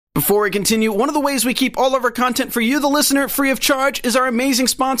Before we continue, one of the ways we keep all of our content for you, the listener, free of charge is our amazing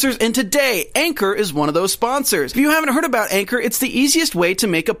sponsors, and today, Anchor is one of those sponsors. If you haven't heard about Anchor, it's the easiest way to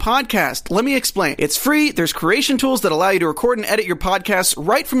make a podcast. Let me explain. It's free, there's creation tools that allow you to record and edit your podcasts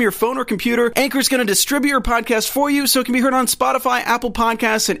right from your phone or computer. Anchor's going to distribute your podcast for you so it can be heard on Spotify, Apple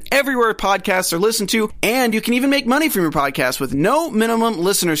Podcasts, and everywhere podcasts are listened to, and you can even make money from your podcast with no minimum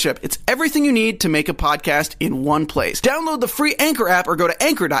listenership. It's everything you need to make a podcast in one place. Download the free Anchor app or go to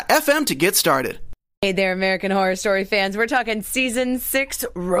anchor.fm to get started. Hey there, American Horror Story fans. We're talking Season 6,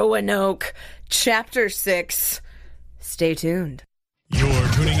 Roanoke, Chapter 6. Stay tuned. You're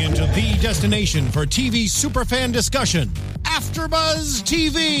tuning into the destination for TV superfan discussion, AfterBuzz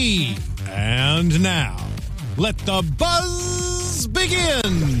TV. And now, let the buzz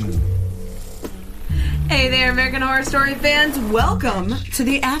begin. Hey there, American Horror Story fans. Welcome to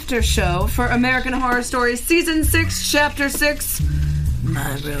the After Show for American Horror Story Season 6, Chapter 6,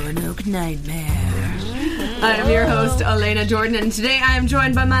 My Roanoke Nightmare. I am your host, Elena Jordan, and today I am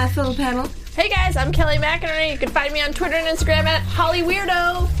joined by my full panel. Hey guys, I'm Kelly McInerney. You can find me on Twitter and Instagram at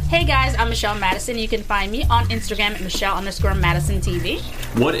HollyWeirdo. Hey guys, I'm Michelle Madison. You can find me on Instagram at Michelle_MadisonTV.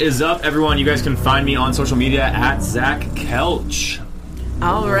 What is up, everyone? You guys can find me on social media at Zach Kelch.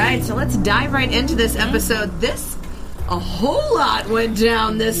 All right, so let's dive right into this episode. A whole lot went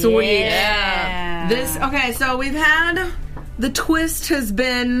down this week. Yeah. Okay, so we've had... The twist has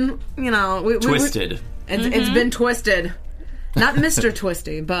been, Twisted. It's been twisted. Not Mr.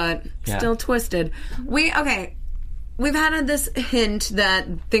 Twisty, but still twisted. We've had this hint that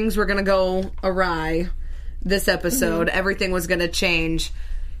things were going to go awry this episode. Mm-hmm. Everything was going to change.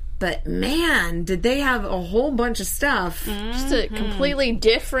 But, man, did they have a whole bunch of stuff. Mm-hmm. Just a completely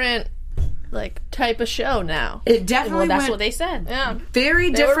different, type of show now. It definitely that's what they said. Yeah.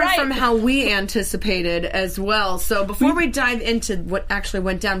 Very different right. from how we anticipated as well. So before we dive into what actually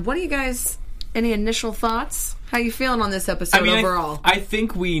went down, what do you guys, any initial thoughts? How you feeling on this episode overall? I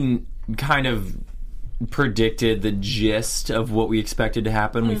think we kind of predicted the gist of what we expected to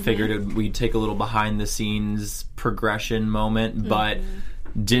happen. We figured we'd take a little behind-the-scenes progression moment, but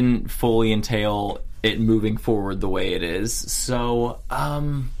didn't fully entail it moving forward the way it is. So,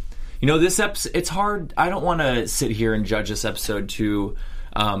 this episode, it's hard. I don't want to sit here and judge this episode too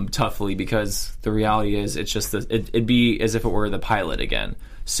toughly, because the reality is it's just it'd be as if it were the pilot again.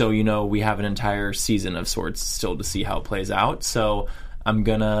 So, we have an entire season of sorts still to see how it plays out. So I'm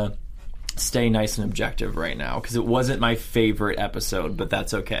going to stay nice and objective right now, because it wasn't my favorite episode, but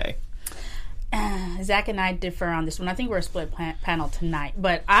that's okay. Zach and I differ on this one. I think we're a split panel tonight,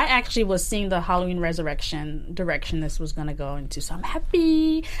 but I actually was seeing the Halloween Resurrection direction this was going to go into, so I'm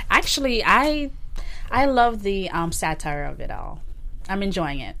happy. Actually, I love the satire of it all. I'm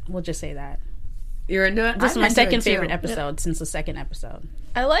enjoying it. We'll just say that. You're into it? This is my second favorite episode since the second episode.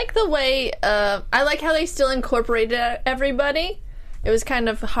 I like the way, I like how they still incorporated everybody. It was kind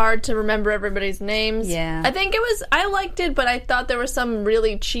of hard to remember everybody's names. Yeah. I liked it, but I thought there were some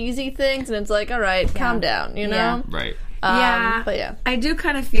really cheesy things, and it's all right, calm down, Yeah. Right. But yeah. I do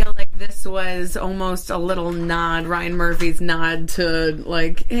kind of feel like this was almost a little nod, Ryan Murphy's nod to,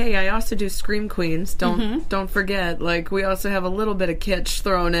 hey, I also do Scream Queens. Don't forget. We also have a little bit of kitsch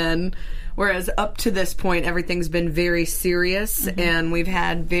thrown in. Whereas up to this point, everything's been very serious, and we've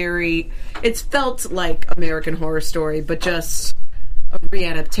had it's felt like American Horror Story, but just a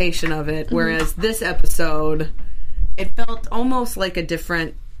readaptation of it. Whereas this episode, it felt almost like a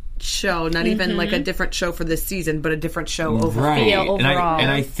different show, not even like a different show for this season, but a different show overall. Right. Overall.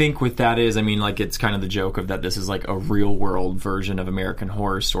 And I think with that is, it's kind of the joke of that this is a real world version of American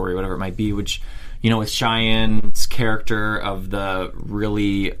Horror Story, whatever it might be, which, with Cheyenne's character of the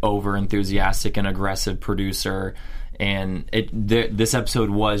really over-enthusiastic and aggressive producer, and this episode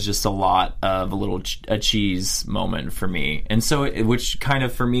was just a lot of a cheese moment for me. And so, which kind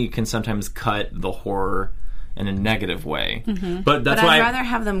of, for me, can sometimes cut the horror in a negative way. But that's why I'd rather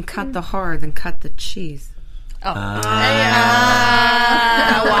have them cut the horror than cut the cheese. Oh.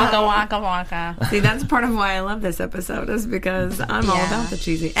 Waka, waka, waka. See, that's part of why I love this episode, is because I'm all about the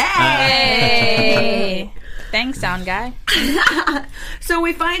cheesy. Hey! Thanks, sound guy. So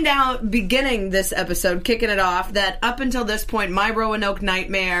we find out, beginning this episode, kicking it off, that up until this point, My Roanoke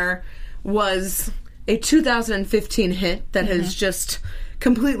Nightmare was a 2015 hit that has just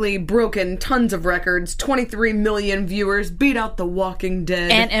completely broken tons of records. 23 million viewers, beat out The Walking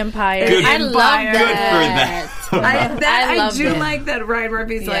Dead. And Empire. I love that. Good for that. I do like that Ryan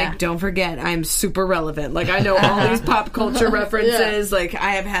Murphy's don't forget, I'm super relevant. I know all these pop culture references. I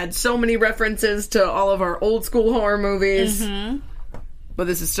have had so many references to all of our old school horror movies. But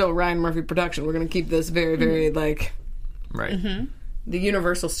this is still a Ryan Murphy production. We're going to keep this very, very, Right. the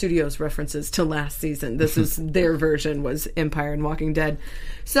Universal Studios references to last season. This is their version was Empire and Walking Dead.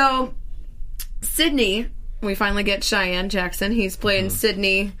 So, Sydney, we finally get Cheyenne Jackson. He's playing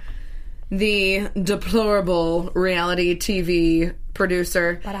Sydney, the deplorable reality TV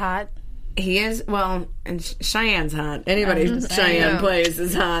producer. But hot. He is, well, and Cheyenne's hot. Anybody Cheyenne plays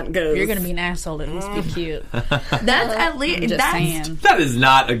is hot. Goes. You're going to be an asshole, at least be cute. That's at least, that's saying. That is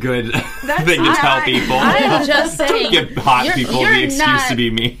not a good thing to tell people. I'm just saying. Don't give hot people you're the excuse to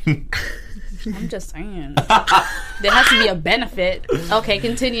be mean. I'm just saying. There has to be a benefit. Okay,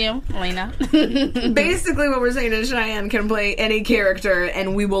 continue, Elena. basically what we're saying is Cheyenne can play any character,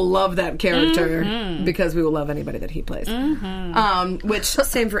 and we will love that character because we will love anybody that he plays. Which,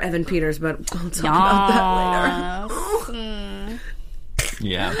 same for Evan Peters, but we'll talk about that later.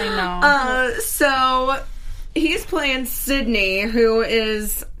 Yeah. I know. So he's playing Sydney, who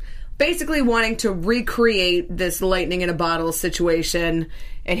is basically wanting to recreate this lightning in a bottle situation,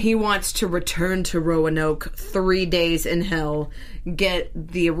 and he wants to return to Roanoke 3 days in hell, get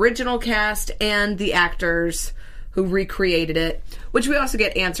the original cast and the actors who recreated it, which we also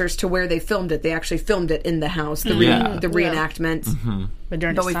get answers to where they filmed it. They actually filmed it in the house, the reenactments.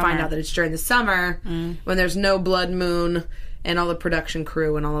 But we find out that it's during the summer when there's no blood moon and all the production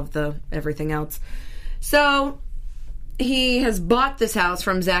crew and all of the everything else. So he has bought this house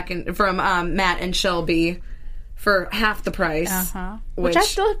from Matt and Shelby for half the price. Which I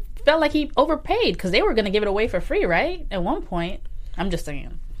still felt like he overpaid because they were going to give it away for free, right? At one point. I'm just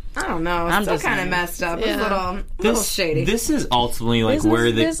saying. I don't know. It's still kind of messed up. It's a little shady. This is ultimately like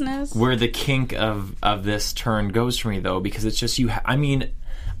Business. where the kink of this turn goes for me, though, because it's just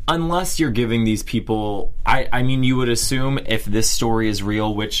unless you're giving these people, I mean, you would assume if this story is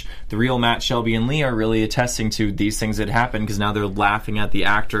real, which the real Matt, Shelby, and Lee are really attesting to these things that happened, because now they're laughing at the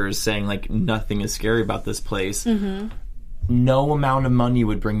actors, saying, like, nothing is scary about this place. No amount of money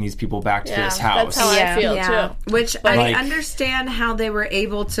would bring these people back to this house. That's how I feel, too. Which I understand how they were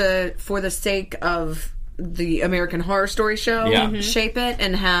able to, for the sake of the American Horror Story show, shape it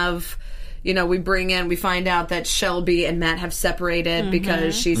and have... You know, we find out that Shelby and Matt have separated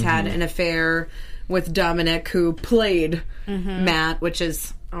because she's had an affair with Dominic, who played Matt, which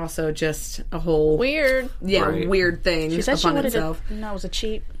is also just a whole... Weird thing She said she wanted itself. it was a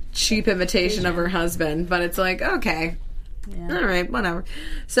cheap imitation of her husband, but it's like, okay. Yeah. All right, whatever.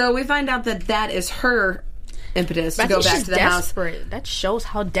 So we find out that is her impetus to go back to the desperate. house. That shows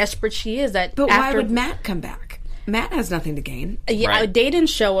how desperate she is. But why would Matt come back? Matt has nothing to gain. They didn't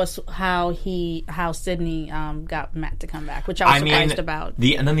show us how Sydney got Matt to come back, which I was surprised about.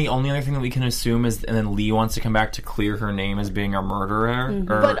 And then the only other thing that we can assume is, and then Lee wants to come back to clear her name as being a murderer.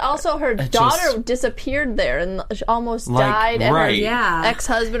 But also her daughter disappeared there and almost died, and her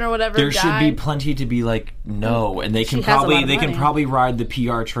ex-husband or whatever there died. should be plenty to be like, no, and they can probably ride the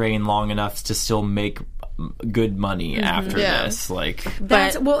PR train long enough to still make good money after this.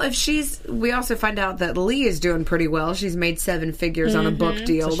 We also find out that Lee is doing pretty well. She's made 7 figures on a book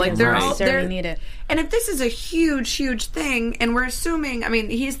deal. So they're need it. And if this is a huge thing, and we're assuming, I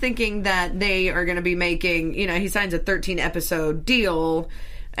mean, he's thinking that they are going to be making, he signs a 13 episode deal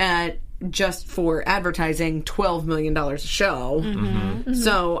just for advertising, $12 million a show.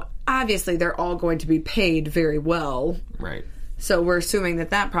 So obviously they're all going to be paid very well. Right. So we're assuming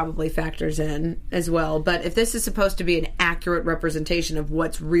that probably factors in as well. But if this is supposed to be an accurate representation of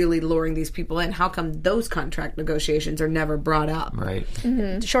what's really luring these people in, how come those contract negotiations are never brought up? Right.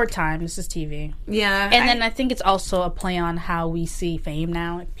 Short time. This is TV. Yeah. And then I think it's also a play on how we see fame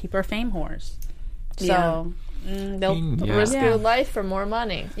now. People are fame whores. So... they'll risk your life for more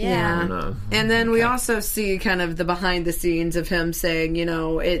money. Yeah. And then we also see kind of the behind the scenes of him saying,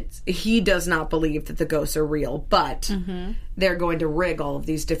 he does not believe that the ghosts are real, but they're going to rig all of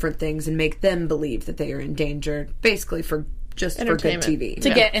these different things and make them believe that they are in danger, basically for good TV. To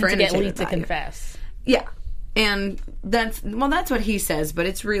get Lee to confess. Yeah. And that's what he says, but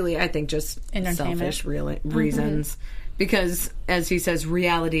it's really, I think, just selfish reasons. Because, as he says,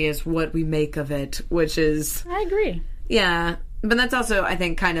 reality is what we make of it, which is... I agree. Yeah. But that's also, I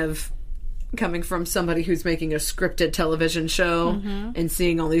think, kind of coming from somebody who's making a scripted television show and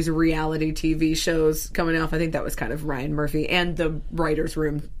seeing all these reality TV shows coming off. I think that was kind of Ryan Murphy and the writer's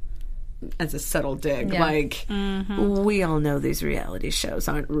room as a subtle dig. Yeah. Like, we all know these reality shows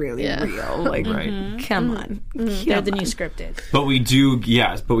aren't really real. Like, come on. They're the new scripted. But we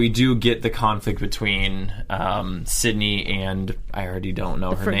do get the conflict between Sydney and, I already don't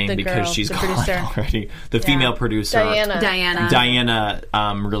know her name because she's gone already. The female producer. Diana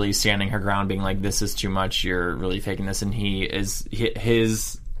really standing her ground, being like, this is too much, you're really faking this. And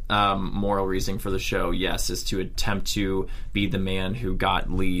his moral reasoning for the show, yes, is to attempt to be the man who got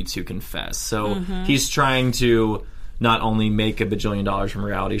Lee to confess. So he's trying to not only make $1 bajillion from a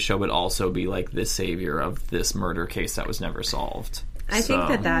reality show, but also be like the savior of this murder case that was never solved. I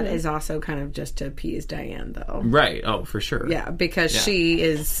think that is also kind of just to appease Diane, though. Right. Oh, for sure. Yeah, because she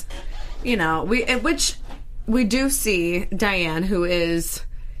is, which we do see Diane, who is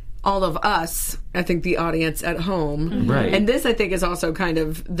all of us, I think the audience at home. Right. And this, I think, is also kind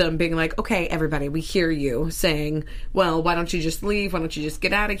of them being like, okay, everybody, we hear you saying, well, why don't you just leave? Why don't you just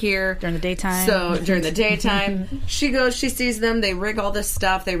get out of here? During the daytime. So, during the daytime, she goes, she sees them, they rig all this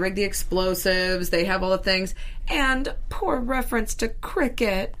stuff, they rig the explosives, they have all the things, and poor reference to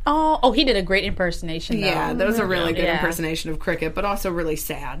Cricket. Oh, he did a great impersonation, though. Yeah, that was a really good impersonation of Cricket, but also really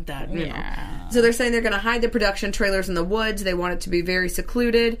sad that, you know. So they're saying they're going to hide the production trailers in the woods. They want it to be very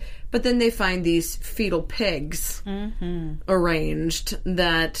secluded, but then they find these fetal pigs arranged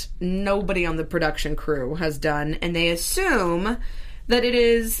that nobody on the production crew has done, and they assume that it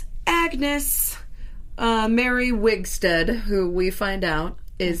is Agnes Mary Wigstead, who we find out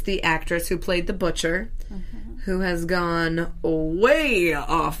is the actress who played the butcher, who has gone way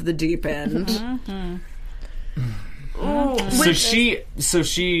off the deep end. So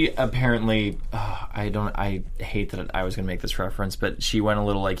she apparently, I hate that I was going to make this reference, but she went a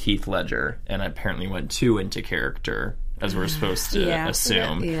little like Heath Ledger and apparently went too into character, as we're supposed to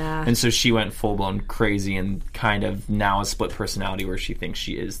assume. Yeah. And so she went full-blown crazy and kind of now a split personality where she thinks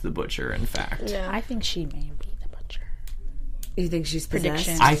she is the butcher, in fact. Yeah. I think she may be the butcher. You think she's possessed?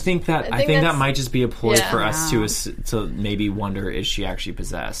 Prediction. I think that might just be a ploy for us to maybe wonder, is she actually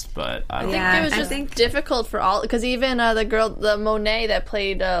possessed? But I don't think it was just difficult for all, because even the girl, the Monet that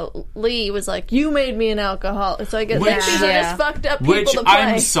played Lee, was like, "You made me an alcoholic." So I guess these are just fucked up people to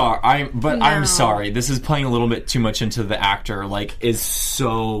play. I'm sorry. This is playing a little bit too much into the actor. Like, is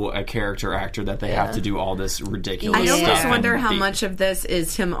so a character actor that they have to do all this ridiculous stuff. I almost wonder how much of this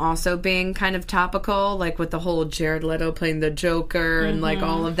is him also being kind of topical, like with the whole Jared Leto playing the Joker and like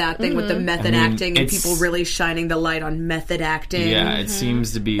all of that thing with the method acting and people really shining the light on method acting. Yeah, it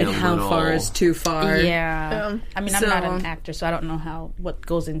seems to be and how far is too far. Yeah. I mean, I'm not an actor, so I don't know what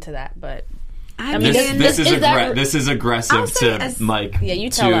goes into that, but this is aggressive to like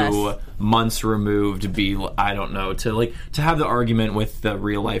 2 months removed be, I don't know, to have the argument with the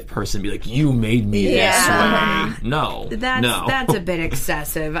real life person, be like, you made me this way. No. That's a bit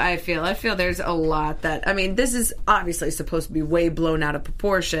excessive, I feel. There's a lot that, I mean, this is obviously supposed to be way blown out of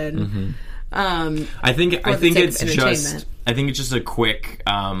proportion. I think it's just a quick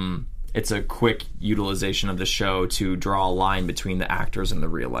it's a quick utilization of the show to draw a line between the actors and the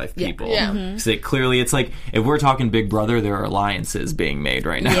real life people. Because it's like, if we're talking Big Brother, there are alliances being made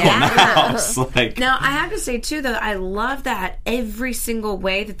right now in the house. Now, I have to say, too, though, I love that every single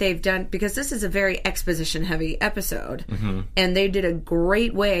way that they've done, because this is a very exposition-heavy episode, and they did a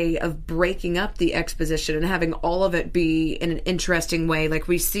great way of breaking up the exposition and having all of it be in an interesting way. Like,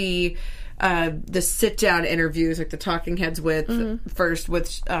 we see the sit-down interviews, like the talking heads first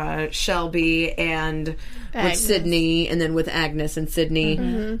with Shelby and with Sydney, and then with Agnes and Sydney.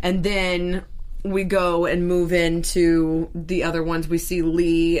 And then we go and move into the other ones. We see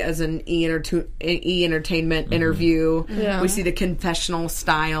Lee as an E Entertainment interview. We see the confessional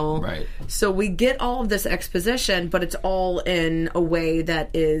style. Right. So we get all of this exposition, but it's all in a way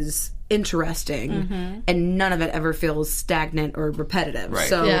that is interesting, and none of it ever feels stagnant or repetitive. Right.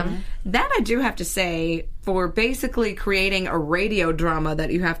 So that I do have to say, for basically creating a radio drama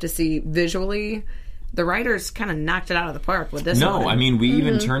that you have to see visually, the writers kind of knocked it out of the park with this one. I mean, we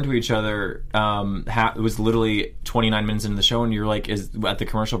even turned to each other. It was literally 29 minutes into the show, and you were like, at the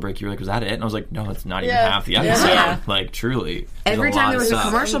commercial break, you were like, was that it? And I was like, no, it's not even half the episode. Like, truly. Every time there was a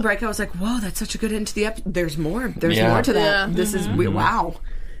commercial break, I was like, whoa, that's such a good end to the episode. There's more. There's more to that. This is, wow.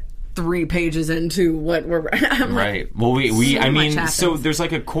 3 pages into what we're right. Well, so there's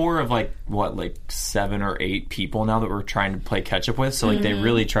like a core of like 7 or 8 people now that we're trying to play catch up with. So like they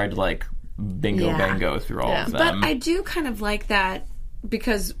really tried to like bango through all of them. But I do kind of like that,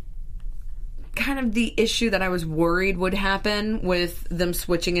 because kind of the issue that I was worried would happen with them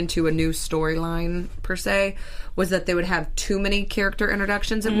switching into a new storyline per se was that they would have too many character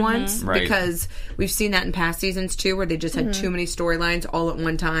introductions at once, because we've seen that in past seasons too, where they just had too many storylines all at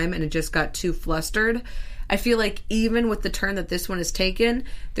one time and it just got too flustered. I feel like even with the turn that this one has taken,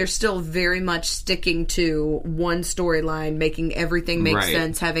 they're still very much sticking to one storyline, making everything make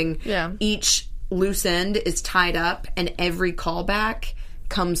sense, having each loose end is tied up and every callback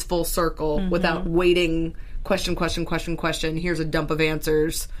comes full circle without waiting. Question. Here's a dump of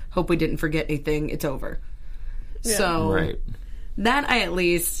answers. Hope we didn't forget anything. It's over. So That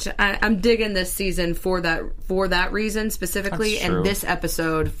I'm digging this season for that reason specifically, and this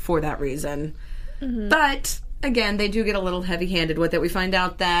episode for that reason. Mm-hmm. But again, they do get a little heavy-handed with it. We find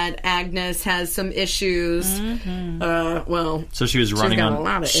out that Agnes has some issues. Mm-hmm. So she was running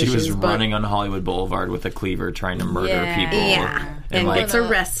on Hollywood Boulevard with a cleaver, trying to murder people. Yeah, and gets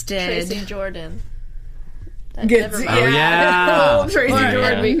arrested. Tracy Jordan. Tracy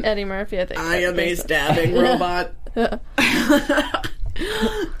Jordan, Eddie Murphy. I think. I am a stabbing robot.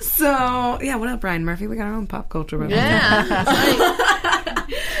 So, what up, Brian Murphy? We got our own pop culture robot. Yeah.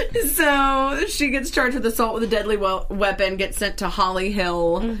 So, she gets charged with assault with a deadly weapon, gets sent to Holly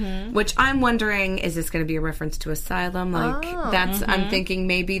Hill, which I'm wondering, is this going to be a reference to Asylum? I'm thinking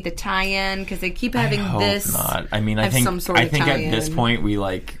maybe the tie-in, because they keep having this. Not. I mean, I think at this point,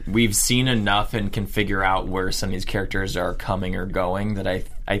 we've seen enough and can figure out where some of these characters are coming or going that I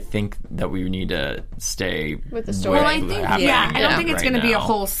think that we need to stay with the story. Well, I think, I don't think it's going to be a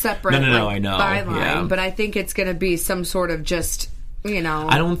whole separate I know. byline, but I think it's going to be some sort of just,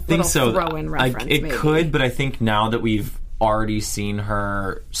 I don't think so. Throw-in reference, it maybe. could, but I think now that we've already seen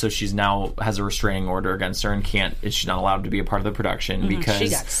her, so she's now has a restraining order against her and she's not allowed to be a part of the production because she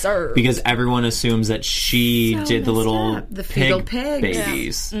got served. Because everyone assumes that she did the little pig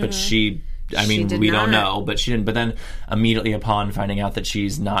babies, but she. We not. don't know, but she didn't. But then, immediately upon finding out that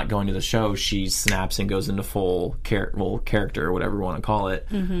she's not going to the show, she snaps and goes into full character, or whatever you want to call it,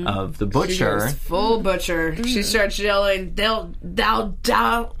 of the butcher. She goes full butcher. She starts yelling, "Thou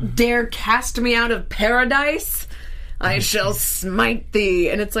dare cast me out of paradise? I shall smite thee!"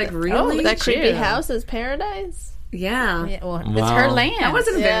 And it's like, really? Oh, that creepy house is paradise. Yeah. It's her land. That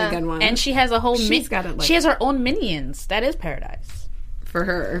wasn't a very good one. And she has a whole. She's got it. She has her own minions. That is paradise. For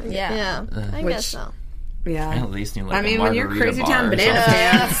her. Yeah. I guess so. Yeah. I at least need a when you're Crazy Town Banana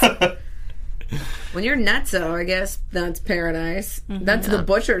Pants, when you're nutso, I guess that's paradise. That's the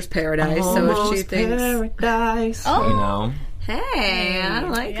butcher's paradise. Almost so if she thinks paradise, hey, I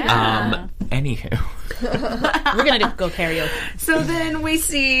like it. Anywho, we're gonna go karaoke. So then we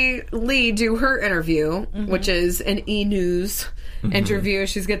see Lee do her interview, which is an E-News interview.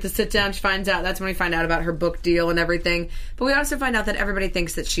 She's get to sit down. She finds out. That's when we find out about her book deal and everything. But we also find out that everybody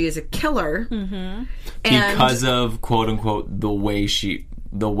thinks that she is a killer because of quote unquote the way Monet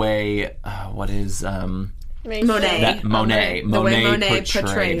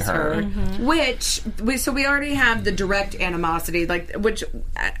portrays her. Which we already have the direct animosity, which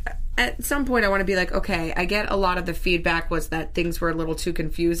at some point I want to be like, okay, I get a lot of the feedback was that things were a little too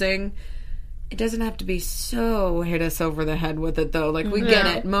confusing. It doesn't have to be so hit us over the head with it, though. We get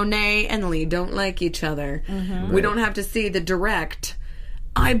it. Monet and Lee don't like each other. We don't have to see the direct,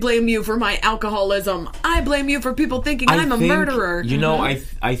 I blame you for my alcoholism. I blame you for people thinking I'm a murderer.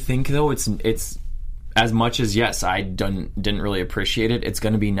 I think, though, it's as much as, yes, I didn't really appreciate it, it's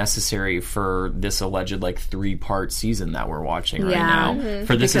going to be necessary for this alleged 3-part season that we're watching right now.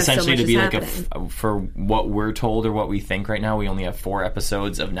 For this because essentially to be for what we're told or what we think right now, we only have 4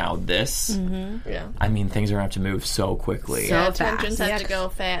 episodes of now this. Yeah. I mean, things are going to have to move so quickly. Tensions have to go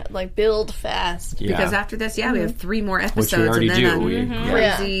fast, build fast. Yeah. Because after this, we have 3 more episodes. Which we already and then do.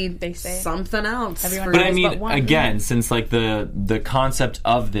 Crazy they say something else. Everyone but I mean, again, since the concept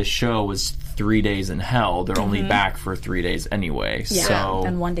of this show was 3 days in hell, they're only back for 3 days anyway. Yeah. So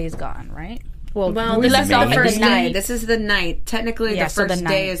and 1 day's gone, right? Well, we left off the at first the night. night. This is the night. Technically, the first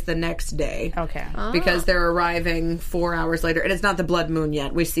day is the next day. Okay. Because they're arriving 4 hours later. And it's not the blood moon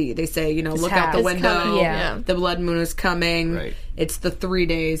yet. They say, look out the window. Coming. Yeah. The blood moon is coming. Right. It's the 3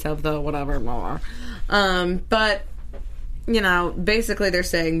 days of the whatever more. But, basically they're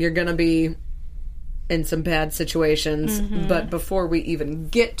saying you're going to be in some bad situations, but before we even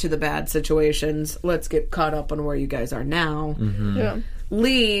get to the bad situations, let's get caught up on where you guys are now. Yeah.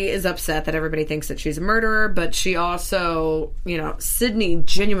 Lee is upset that everybody thinks that she's a murderer, but she also, Sydney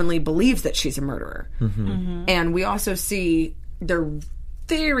genuinely believes that she's a murderer. And we also see they're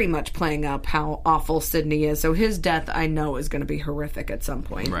very much playing up how awful Sydney is. So his death, I know, is going to be horrific at some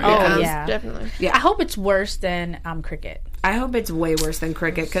point. Right. Oh, yeah. Definitely. Yeah. I hope it's worse than Cricket. I hope it's way worse than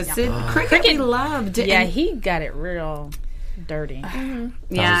Cricket, because Cricket we loved. Yeah, he got it real dirty.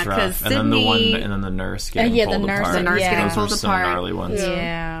 Yeah, because Sydney... And then the nurse getting pulled apart. The nurse getting pulled Those were apart. some gnarly ones.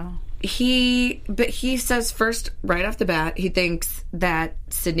 Yeah. He says first, right off the bat, he thinks that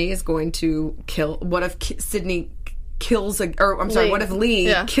Sydney is going to kill... What if Sydney kills... what if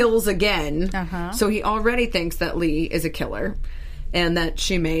Lee kills again? So he already thinks that Lee is a killer and that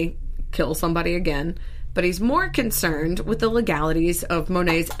she may kill somebody again. But he's more concerned with the legalities of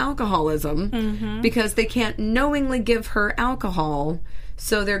Monet's alcoholism because they can't knowingly give her alcohol,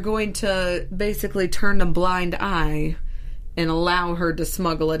 so they're going to basically turn a blind eye and allow her to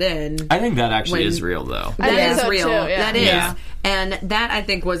smuggle it in. I think that actually is real, though. That is so real. too, yeah. That is. Yeah. And that, I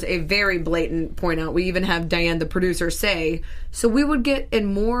think, was a very blatant point out. We even have Diane, the producer, say, so we would get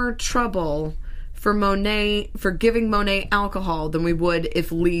in more trouble for giving Monet alcohol than we would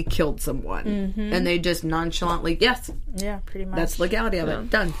if Lee killed someone. And they just nonchalantly, yes. Yeah, pretty much. That's the legality of it.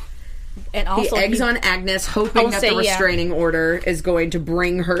 Done. And also, He eggs on Agnes, hoping that the restraining order is going to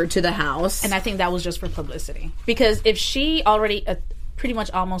bring her to the house. And I think that was just for publicity. Because if she already pretty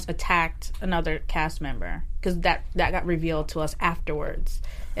much almost attacked another cast member, because that got revealed to us afterwards.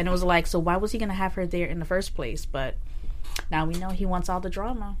 And it was like, so why was he going to have her there in the first place? But now we know he wants all the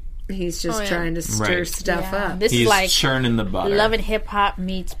drama. He's just trying to stir stuff up. This He's is like churning the butter. Love and Hip Hop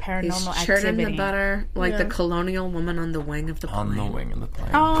meets Paranormal He's Activity. churning the butter like the colonial woman on the wing of the plane. On the wing of the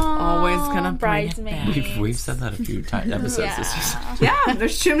plane. Always gonna bring it Bridesmaids. We've said that a few times, episodes this season. Yeah,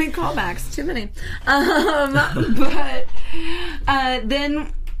 there's too many callbacks. Too many. But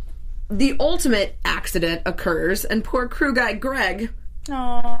then the ultimate accident occurs, and poor crew guy Greg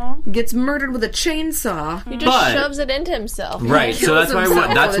Aww. gets murdered with a chainsaw. He just shoves it into himself. Right, so that's why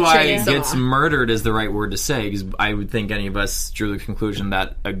chainsaw. gets murdered is the right word to say, because I would think any of us drew the conclusion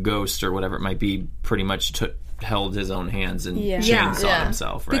that a ghost or whatever it might be pretty much held his own hands and chainsawed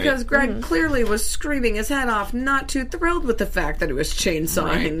himself, right? Because Greg clearly was screaming his head off, not too thrilled with the fact that he was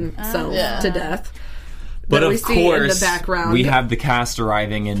chainsawing himself to death. But we of see in the course, background. we have the cast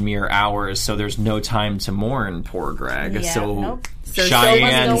arriving in mere hours, so there's no time to mourn poor Greg. Yeah, So So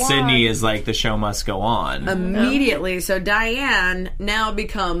Cheyenne show must go Sydney on. is like, the show must go on. Immediately, so Diane now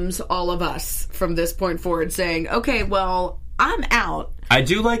becomes all of us from this point forward, saying, "Okay, well, I'm out." I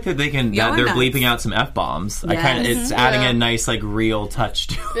do like that they're nuts. bleeping out some F-bombs. It's adding a nice like real touch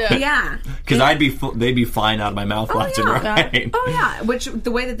to it. Yeah, Because they'd be flying out of my mouth left and right. Oh yeah, which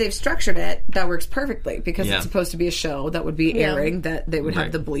the way that they've structured it, that works perfectly because it's supposed to be a show that would be airing that they would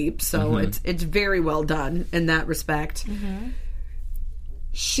have the bleep. So it's very well done in that respect.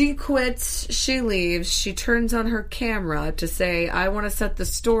 She quits, she leaves, she turns on her camera to say, I want to set the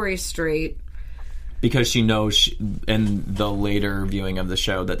story straight. Because she knows in the later viewing of the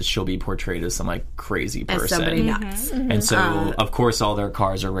show that she'll be portrayed as some like crazy person. As somebody nuts. And so, of course, all their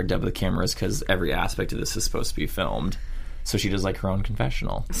cars are rigged up with cameras because every aspect of this is supposed to be filmed. So she does like her own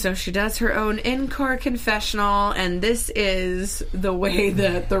confessional. So she does her own in-car confessional, and this is the way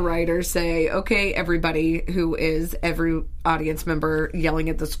that the writers say, okay, everybody who is every audience member yelling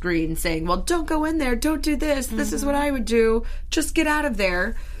at the screen saying, well, don't go in there, don't do this, this is what I would do, just get out of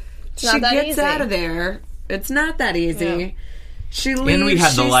there. She gets out of there. It's not that easy. Yeah. She leaves. And we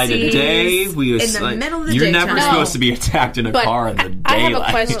had the light of day. We was in the middle of the you're daytime. never supposed to be attacked in a car in the daylight. I have a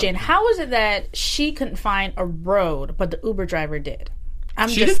question. How is it that she couldn't find a road, but the Uber driver did?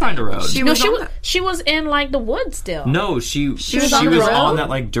 She did find a road. She was in like the woods still. No, she was on that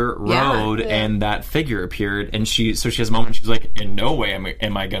like dirt road, and that figure appeared, and she has a moment. She's like, "In no way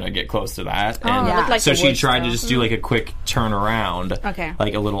am I gonna get close to that." And like so she tried still. to just do like a quick turnaround,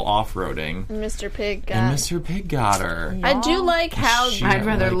 like a little off-roading. Mr. Pig got her. I do like how I'd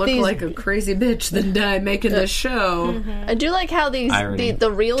rather look like a crazy bitch than die making this show. I do like how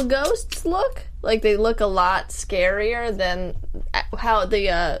the real ghosts look. Like, they look a lot scarier than how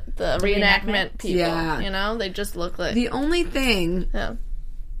the reenactment people, you know? They just look like... The only thing,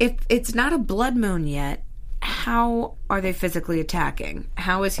 if it's not a blood moon yet, how are they physically attacking?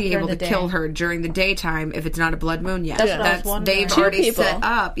 How is he able to kill her during the daytime if it's not a blood moon yet? That's what I was wondering. They've already set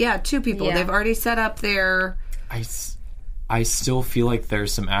up... Yeah, 2 people. Yeah. They've already set up their... I still feel like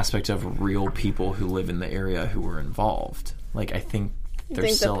there's some aspect of real people who live in the area who were involved. Like, I think... They're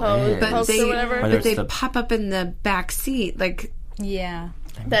still in. But they pop up in the back seat, like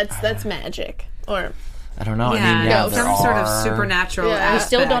that's magic, or I don't know. Yeah, some sort of supernatural. We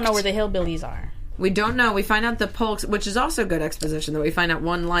still don't know where the hillbillies are. We don't know. We find out the Polks, which is also good exposition. Though we find out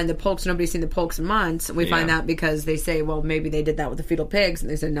one line: the Polks. Nobody's seen the Polks in months. We find out because they say, "Well, maybe they did that with the fetal pigs," and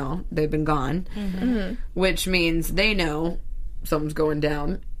they said, "No, they've been gone," which means they know something's going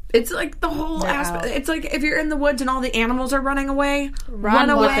down. It's like the whole aspect. It's like if you're in the woods and all the animals are running away, run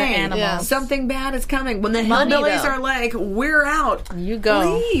away. With the animals. Yeah. Something bad is coming. When the hillbillies are like, "We're out," you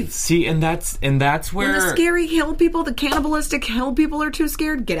go. Leave. See, and that's where when the scary hill people, the cannibalistic hill people, are too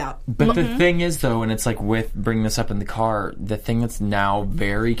scared. Get out. But the thing is, though, and it's like with bringing this up in the car, the thing that's now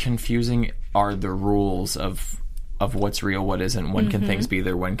very confusing are the rules of what's real, what isn't. When can things be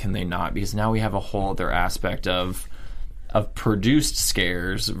there? When can they not? Because now we have a whole other aspect of produced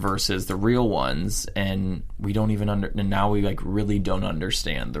scares versus the real ones, and we don't even and now we like really don't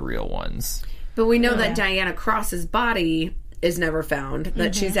understand the real ones. But we know that Diana Cross's body is never found,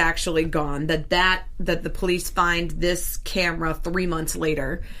 that she's actually gone, that the police find this camera 3 months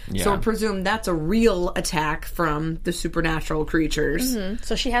later. Yeah. So I presume that's a real attack from the supernatural creatures.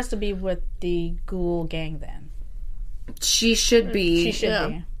 So she has to be with the ghoul gang then. She should be. She should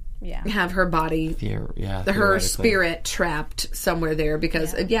be. Yeah. Have her body, her spirit trapped somewhere there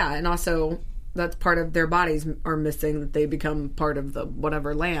because, and also that's part of their bodies are missing, that they become part of the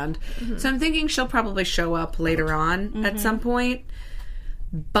whatever land. So I'm thinking she'll probably show up later on at some point.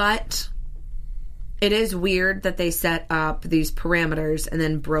 But it is weird that they set up these parameters and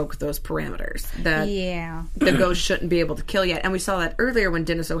then broke those parameters. That the ghost shouldn't be able to kill yet. And we saw that earlier when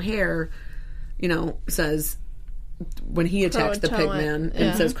Dennis O'Hare, says, when he attacks the pigman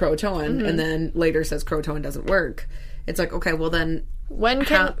and says Croatoan, and then later says Croatoan doesn't work. It's like, okay, well then... When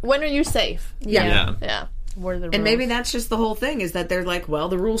are you safe? Yeah. What are the rules? And maybe that's just the whole thing, is that they're like, well,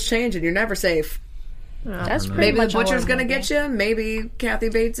 the rules change and you're never safe. That's pretty maybe much the butcher's going to get you. Maybe Kathy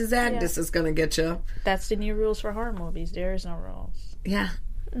Bates' Agnes is going to get you. That's the new rules for horror movies. There is no rules. Yeah.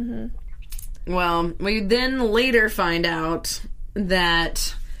 Well, we then later find out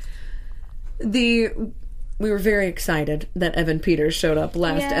that we were very excited that Evan Peters showed up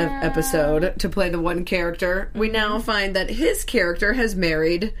last episode to play the one character. We now find that his character has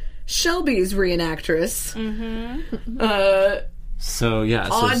married Shelby's reenactress.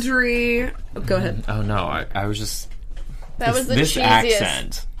 Audrey. Go ahead. Oh no, I was just. That was the this cheesiest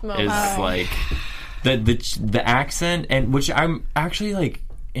accent moment. is like the accent, and which I'm actually like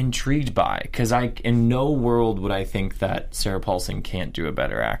intrigued by, because in no world would I think that Sarah Paulson can't do a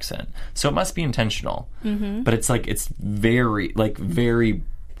better accent. So it must be intentional. But it's like it's very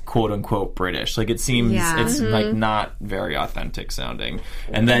quote unquote British. Like it seems it's like not very authentic sounding.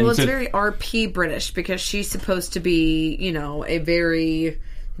 And then it's very RP British, because she's supposed to be, a very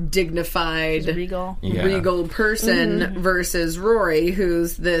dignified regal person versus Rory,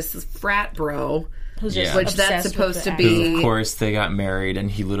 who's this frat bro. Which that's supposed to be. Of course, they got married,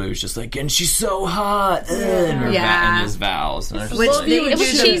 and he literally was just like, "And she's so hot," and his vows. And which like, they would do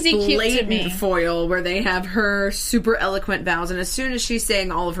cheesy the cute to blatant me. foil, where they have her super eloquent vows, and as soon as she's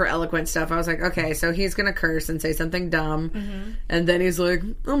saying all of her eloquent stuff, I was like, okay, so he's gonna curse and say something dumb, and then he's like,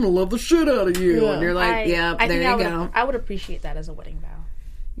 "I'm gonna love the shit out of you," and you're like, there you go. I would appreciate that as a wedding vow.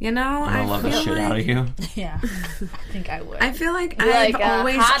 I'm gonna love the shit out of you. Yeah, I think I would. I feel like I've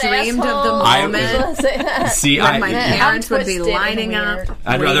always dreamed of the moment when my parents would be lining up.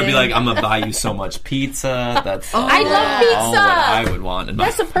 I'd rather be like, I'm gonna buy you so much pizza. That's I love pizza. All what I would want.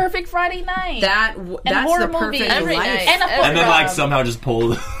 That's a perfect Friday night. That's the perfect every life. night. And then like somehow just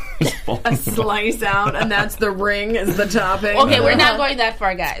pull a slice out, and that's the ring is the topping. Okay, we're not going that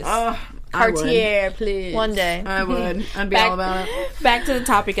far, guys. Cartier, please. One day. I would. I'd be all about it. Back to the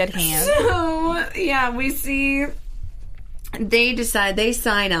topic at hand. So, we see they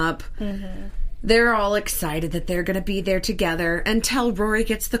sign up. They're all excited that they're going to be there together until Rory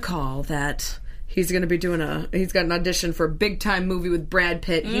gets the call that he's going to be he's got an audition for a big time movie with Brad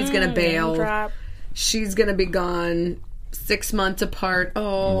Pitt. He's going to bail. She's going to be gone 6 months apart.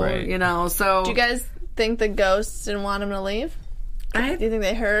 So. Do you guys think the ghosts didn't want him to leave? Do you think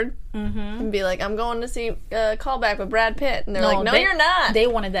they heard and be like, I'm going to see a callback with Brad Pitt? And they're like, no, you're not. They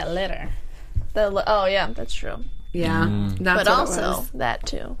wanted that letter. Oh, yeah, that's true. Yeah. That's but also, that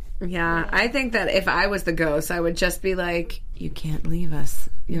too. Yeah, I think that if I was the ghost, I would just be like, you can't leave us.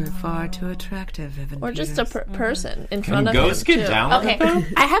 You're far too attractive, Evan Or just a person in Can front of ghosts him, get too. down? Okay,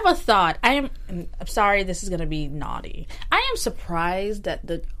 I have a thought. I'm sorry, this is going to be naughty. I am surprised that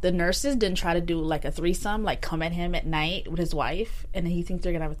the nurses didn't try to do like a threesome, like come at him at night with his wife, and he thinks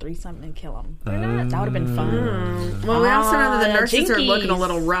they're going to have a threesome and kill him. They're not. That would have been fun. Well, we also know that the nurses are jinkies. looking a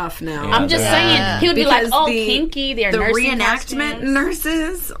little rough now. I'm just saying, he would be like, Because kinky. They're the nursing reenactment costumes.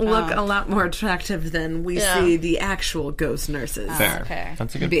 nurses look a lot more attractive than we see the actual ghost nurses. Fair. Okay.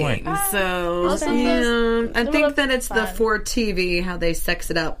 That's a good point. So, I think that it's the for TV, how they sex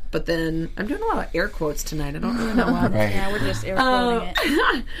it up, but then I'm doing a lot of air quotes tonight. I don't really know why. Right. Yeah, we're just air quoting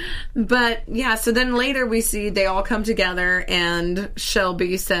it. But, so then later we see they all come together, and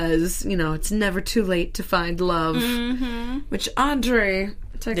Shelby says, it's never too late to find love, which Andre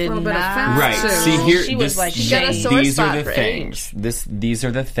takes a little bit of offense Right. to. See here, She was like, got a sore these spot are the for things. These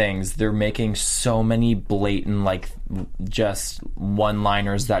are the things. They're making so many blatant, like, just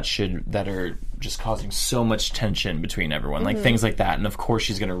one-liners that are just causing so much tension between everyone, like things like that. And of course,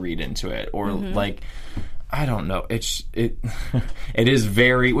 she's going to read into it, or like. I don't know. It is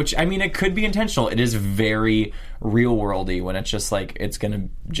very, which I mean, it could be intentional. It is very real worldy when it's just like it's gonna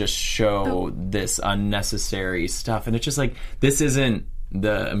just show this unnecessary stuff, and it's just like this isn't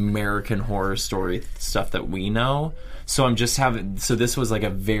the American Horror Story stuff that we know. So I'm just so this was like a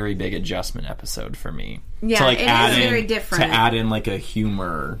very big adjustment episode for me. Yeah, to like it is very different. To add in like a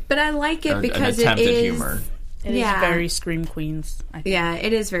humor. But I like it because an attempt it is... at humor. It is very Scream Queens, I think. Yeah,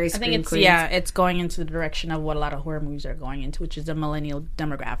 it is very Scream Queens. Yeah, it's going into the direction of what a lot of horror movies are going into, which is a millennial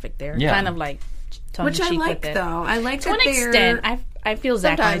demographic there. Yeah. Kind of like which I like, though. I like to an extent. I feel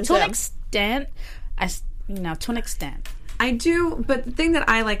Zach. To an extent, to an extent. I do, but the thing that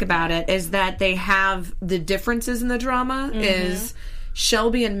I like about it is that they have the differences in the drama is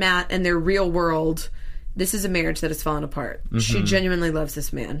Shelby and Matt and their real world. This is a marriage that has fallen apart. She genuinely loves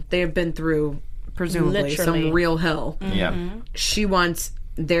this man. They have been through, presumably, some real hell. Yeah. She wants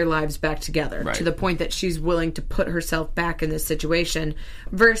their lives back together to the point that she's willing to put herself back in this situation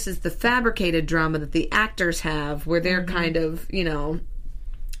versus the fabricated drama that the actors have where they're kind of,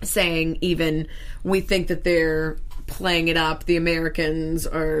 saying even we think that they're playing it up. The Americans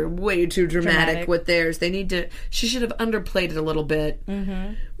are way too dramatic with theirs. She should have underplayed it a little bit.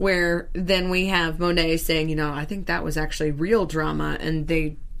 Where then we have Monet saying, I think that was actually real drama, and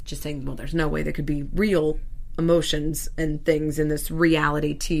they just saying, well, there's no way there could be real emotions and things in this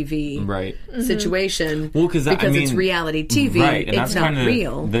reality TV situation. Well, because it's reality TV, right? And it's that's not kind of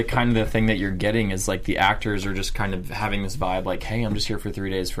real. The thing that you're getting is like the actors are just kind of having this vibe, like, hey, I'm just here for 3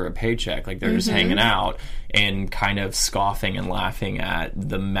 days for a paycheck. Like they're just hanging out and kind of scoffing and laughing at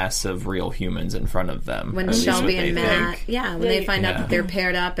the mess of real humans in front of them. When Shelby and Matt, when they find out that they're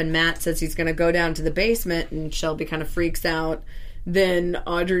paired up, and Matt says he's going to go down to the basement, and Shelby kind of freaks out. Then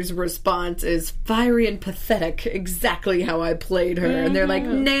Audrey's response is fiery and pathetic, exactly how I played her. And they're like,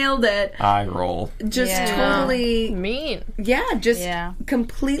 nailed it. Eye roll. Just totally... mean. Yeah,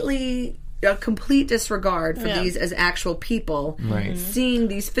 completely... a complete disregard for these as actual people. Right. Seeing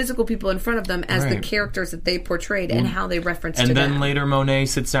these physical people in front of them as the characters that they portrayed and how they reference to them. And then later Monet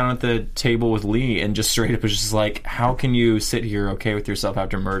sits down at the table with Lee and just straight up is just like, how can you sit here okay with yourself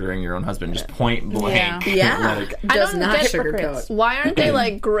after murdering your own husband? Just point blank. Yeah. Does not get sugarcoat. Why aren't they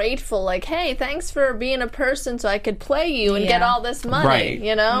like grateful? Like, hey, thanks for being a person so I could play you and get all this money. Right.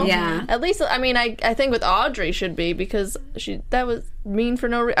 Yeah. At least, I think with Audrey should be because that was mean for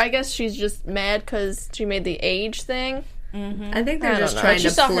no reason. I guess she's just mad because she made the age thing. I think they're just trying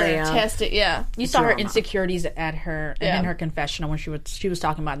to play out. Test it. Yeah, you saw her insecurities at her in her confessional when she was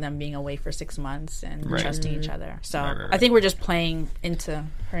talking about them being away for 6 months and trusting each other. So I think we're just playing into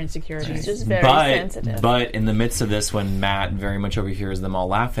her insecurities. She's just very sensitive. But in the midst of this, when Matt very much overhears them all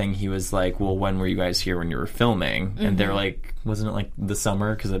laughing, he was like, "Well, when were you guys here when you were filming?" And they're like, "Wasn't it like the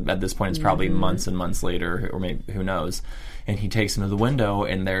summer?" Because at this point, it's probably months and months later, or maybe who knows. And he takes him to the window,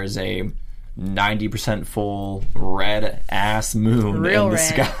 and there's a 90% full red ass moon in the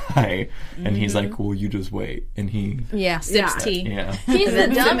sky, and he's like, "Well, you just wait." And he sips tea. Yeah, he's the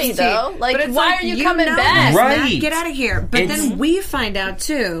dummy though. Like, why are you coming back? Right, Matt, get out of here. But then we find out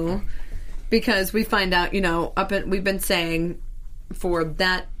too, because we find out, we've been saying for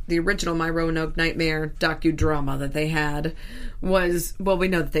the original My Roanoke Nightmare docudrama that they had was, well, we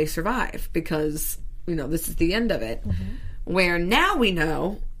know that they survive because this is the end of it. Where now we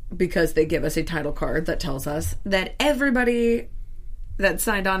know, because they give us a title card that tells us that everybody that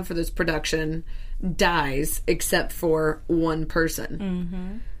signed on for this production dies except for one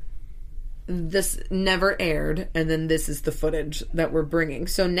person. This never aired, and then this is the footage that we're bringing.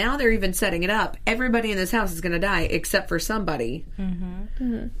 So now they're even setting it up. Everybody in this house is going to die except for somebody.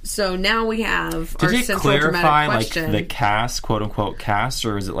 So now we have our central dramatic question. Like the cast, quote unquote cast,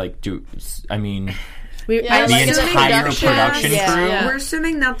 or is it like the like entire production crew? Yeah. We're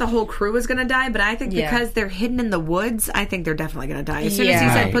assuming not the whole crew is going to die, but I think because they're hidden in the woods, I think they're definitely going to die. As soon as he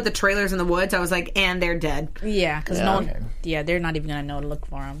said put the trailers in the woods, I was like, and they're dead. Yeah, because they're not even going to know to look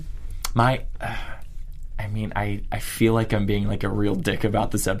for them. I feel like I'm being like a real dick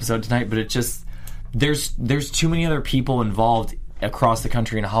about this episode tonight, but it just there's too many other people involved across the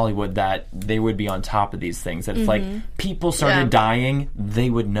country in Hollywood that they would be on top of these things. That if like people started dying, they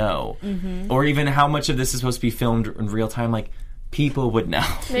would know, or even how much of this is supposed to be filmed in real time. Like people would know.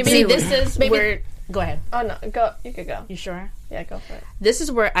 Maybe this is where. Go ahead. Oh no, go. You could go. You sure? Yeah, go for it. This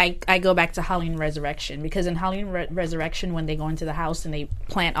is where I go back to Halloween Resurrection, because in Halloween Resurrection, when they go into the house and they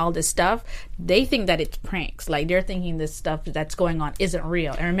plant all this stuff, they think that it's pranks. Like they're thinking this stuff that's going on isn't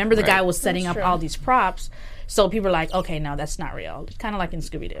real. And remember, the guy was setting up all these props. So people are like, okay, no, that's not real. Kind of like in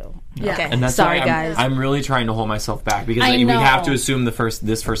Scooby-Doo. Yeah. Okay, and that's sorry, why guys. I'm really trying to hold myself back because we have to assume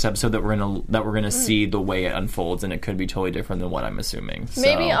this first episode that we're gonna see the way it unfolds, and it could be totally different than what I'm assuming. So.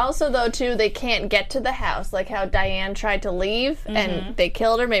 Maybe also though too, they can't get to the house, like how Diane tried to leave and they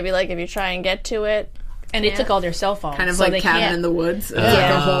killed her. Maybe like if you try and get to it. And they took all their cell phones. Kind of so like they Cabin can't. in the Woods. Like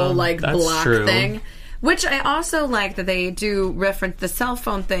the whole block true. thing. Which I also like that they do reference the cell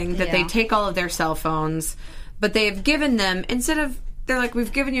phone thing, that they take all of their cell phones, but they've given them, instead of, they're like,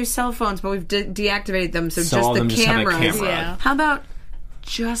 we've given you cell phones, but we've deactivated them, so just the cameras. Camera. How about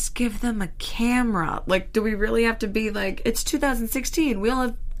just give them a camera? Like, do we really have to be like, it's 2016, we all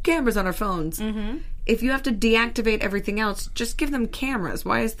have cameras on our phones. Mm-hmm. If you have to deactivate everything else, just give them cameras.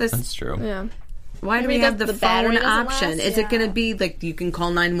 Why is this? That's true. Yeah. Why do Maybe we have the the battery phone doesn't option? last? Is it going to be like you can call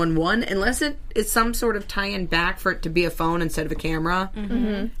 911 unless it is some sort of tie-in back for it to be a phone instead of a camera?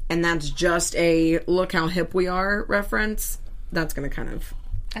 Mm-hmm. And that's just a look how hip we are reference. That's going to kind of.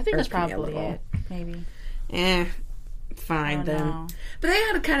 I think that's probably it. Maybe. Fine then. Know. But they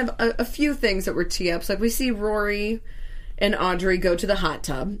had kind of a few things that were tee-ups. Like we see Rory and Audrey go to the hot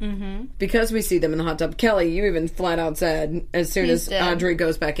tub. Mm-hmm. Because we see them in the hot tub. Kelly, you even flat out said as soon as dead. Audrey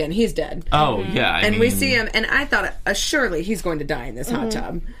goes back in, he's dead. Oh, yeah. I And mean, we see him, and I thought, surely he's going to die in this hot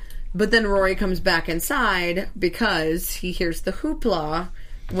tub. But then Rory comes back inside because he hears the hoopla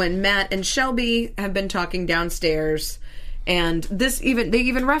when Matt and Shelby have been talking downstairs. And they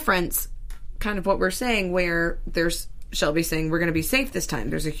even reference kind of what we're saying, where there's Shelby saying, we're going to be safe this time.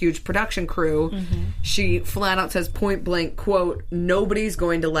 There's a huge production crew. Mm-hmm. She flat out says point blank, quote, nobody's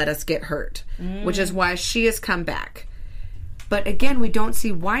going to let us get hurt, which is why she has come back. But again, we don't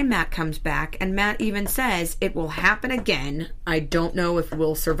see why Matt comes back. And Matt even says, it will happen again. I don't know if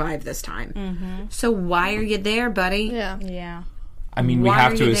we'll survive this time. Mm-hmm. So why are you there, buddy? Yeah. I mean, we Why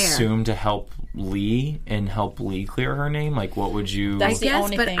have are to you there? assume to help Lee and help Lee clear her name. Like, what would you? That's the Yes,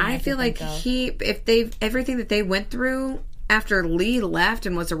 only but thing I I feel can like think of. if everything that they went through after Lee left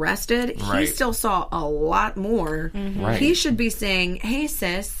and was arrested, he Right. still saw a lot more. Mm-hmm. Right. He should be saying, "Hey,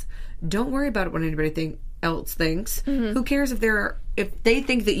 sis, don't worry about what anybody else thinks. Mm-hmm. Who cares if they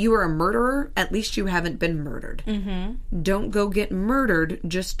think that you are a murderer? At least you haven't been murdered. Mm-hmm. Don't go get murdered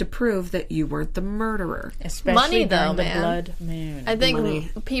just to prove that you weren't the murderer." Especially Money, though, during the man. blood moon. I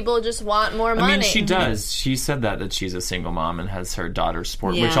think people just want more money. I mean, she does. She said that she's a single mom and has her daughter's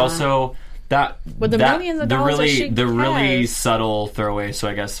sport, which Yeah. also With the millions of dollars that she the really has. subtle throwaway. So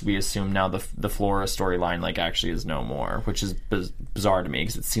I guess we assume now the Flora storyline actually is no more, which is bizarre to me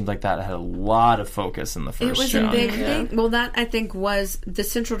because it seemed like that had a lot of focus in the first. It was chunk. a big thing. Well, that I think was the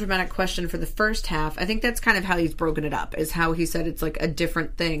central dramatic question for the first half. I think that's kind of how he's broken it up, is how he said it's like a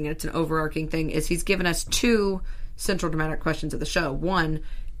different thing. It's an overarching thing. Is he's given us two central dramatic questions of the show. One,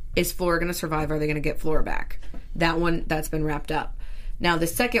 is Flora going to survive? Are they going to get Flora back? That's been wrapped up. Now the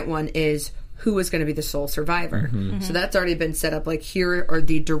second one is, who is going to be the sole survivor? Mm-hmm. So that's already been set up. Like, here are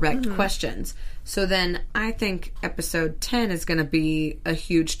the direct questions. So then I think episode 10 is going to be a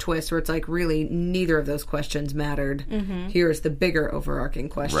huge twist where it's like, really, neither of those questions mattered. Mm-hmm. Here's the bigger overarching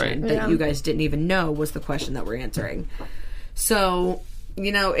question that you guys didn't even know was the question that we're answering. So,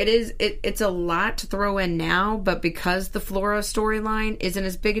 it's a lot to throw in now, but because the Flora storyline isn't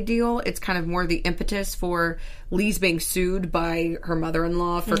as big a deal, it's kind of more the impetus for Lee's being sued by her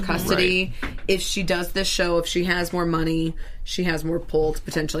mother-in-law for custody. Right. If she does this show, if she has more money, she has more pull to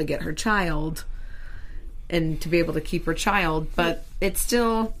potentially get her child and to be able to keep her child. But it's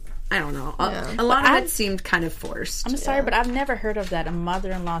still, I don't know. A lot of it seemed kind of forced. I'm sorry, but I've never heard of that. A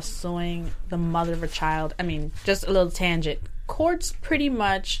mother-in-law suing the mother of a child. I mean, just a little tangent. Courts pretty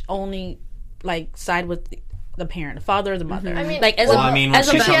much only side with the parent, the father or the mother. I mean, when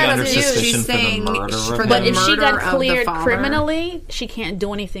she's under suspicion for the saying murder. But if she got of the cleared father. criminally, she can't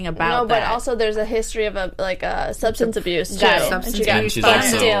do anything about that. No, but also there's a history of a substance abuse too. Substance And she got abuse. she's But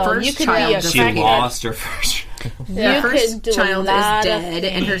also- still, First you could child, be a She crackhead. lost her first. Yeah. You Her could first do a child is lot of dead,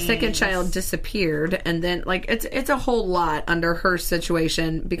 and her second things. child disappeared, and then it's a whole lot under her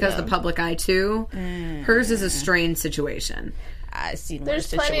situation because the public eye too. Hers is a strained situation. I see.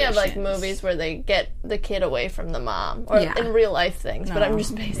 There's plenty of movies where they get the kid away from the mom, or in real life things. But I'm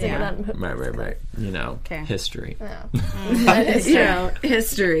just basing it on movies. Right. Okay. History.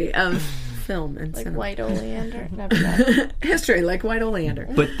 History of film and cinema. White Oleander. History like White Oleander.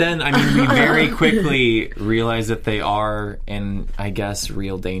 But then, we very quickly realize that they are in, I guess,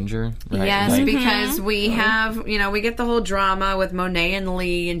 real danger. Right? Yes, because we have, we get the whole drama with Monet and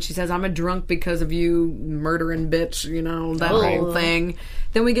Lee, and she says, "I'm a drunk because of you, murdering bitch," that whole thing.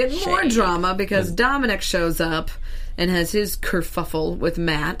 Then we get more drama because Dominic shows up and has his kerfuffle with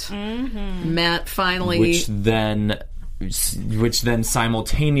Matt. Mm-hmm. Matt finally... Which then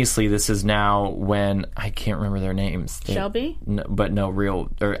simultaneously, this is now when I can't remember their names. Shelby?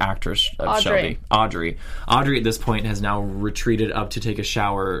 Actress of Shelby. Audrey at this point has now retreated up to take a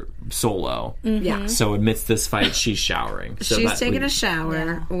shower solo. Mm-hmm. Yeah. So amidst this fight, she's showering. So she's taking a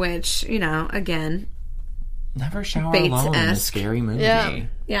shower, which, again, never shower Bates-esque. alone in a scary movie.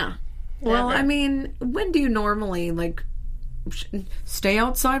 Yeah. Well, I mean, when do you normally, like, stay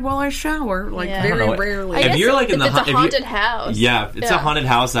outside while I shower? Like, very rarely. I if you're like in it's a haunted house. Yeah, if it's a haunted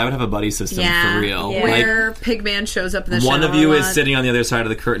house, I would have a buddy system for real. Yeah. Where Pigman shows up in the shower. One of you is sitting on the other side of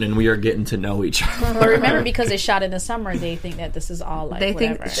the curtain, and we are getting to know each other. But remember, because they shot in the summer, they think that this is all like they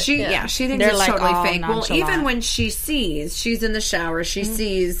whatever. think she thinks They're it's like totally all fake. Well, nonchalant. even when she's in the shower, she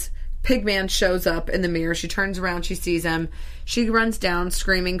sees Pigman shows up in the mirror. She turns around, she sees him. She runs down,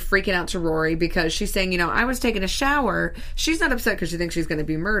 screaming, freaking out to Rory because she's saying, I was taking a shower. She's not upset because she thinks she's going to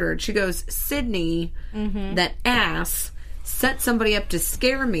be murdered. She goes, Sydney, that ass, set somebody up to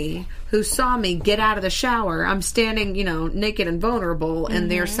scare me, who saw me get out of the shower. I'm standing, naked and vulnerable, and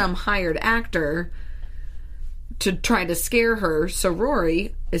there's some hired actor to try to scare her. So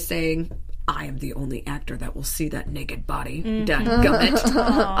Rory is saying, I am the only actor that will see that naked body. Dadgummit.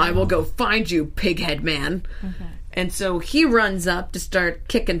 I will go find you, pighead man. And so he runs up to start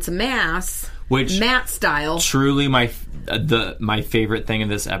kicking some ass, which Matt style. Truly, my favorite thing in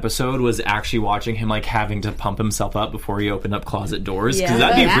this episode was actually watching him like having to pump himself up before he opened up closet doors, because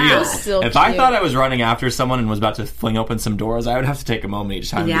that'd be real. So if I thought I was running after someone and was about to fling open some doors, I would have to take a moment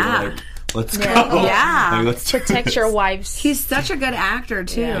each time to be like, let's go. Yeah. Let's protect your wives. He's such a good actor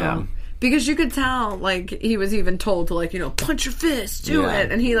too. Yeah. Because you could tell, like, he was even told to, like, punch your fist, do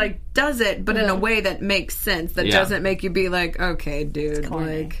it. And he, like, does it, but in a way that makes sense. That doesn't make you be like, okay, dude,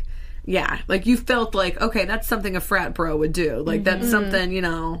 like, like, you felt like, okay, that's something a frat bro would do. Like, that's something,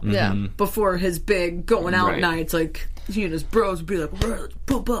 before his big going out nights, like, he and his bros would be like, let's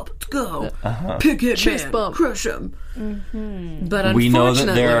pump up, let's go. Pighead man, crush him. But we know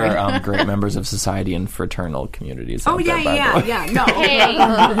that there are great members of society and fraternal communities. Oh, yeah. No. Hey,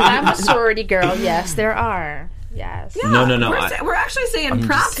 I'm a sorority girl. Yes, there are. Yes. Yeah, No. We're actually saying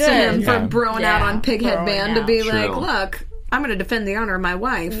props to him for broing out on Pighead Man to be like, look, I'm going to defend the honor of my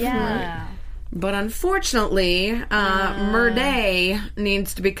wife. Yeah. But unfortunately, Murday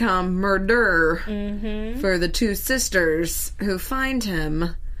needs to become Murder for the two sisters who find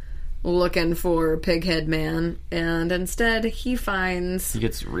him looking for Pighead Man, and instead he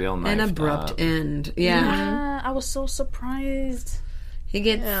gets real knifed an abrupt end. Yeah, I was so surprised. He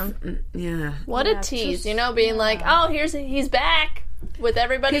gets What a tease, being like, oh, he's back with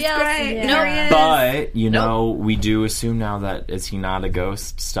everybody else. Great. No, he is. But we do assume now that is he not a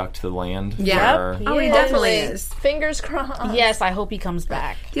ghost stuck to the land? Yeah. He definitely is. Fingers crossed. Yes, I hope he comes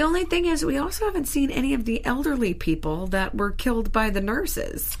back. The only thing is, we also haven't seen any of the elderly people that were killed by the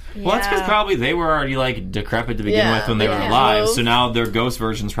nurses. Well, that's because probably they were already like decrepit to begin with when they were alive. So now their ghost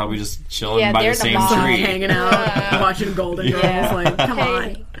version's probably just chilling by the same tree, hanging out, watching Golden Girls. Like, come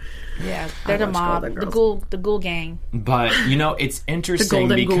on. Yeah, they're the mob, the ghoul gang. But it's interesting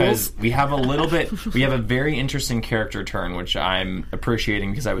because we have a very interesting character turn, which I'm appreciating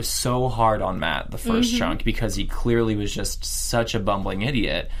because I was so hard on Matt the first chunk because he clearly was just such a bumbling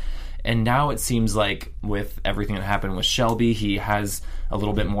idiot. And now it seems like with everything that happened with Shelby, he has a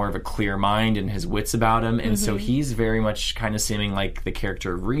little bit more of a clear mind and his wits about him. And so he's very much kind of seeming like the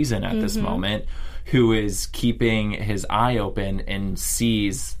character of Reason at this moment, who is keeping his eye open and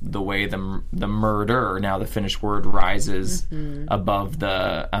sees the way the murder, now the finished word, rises above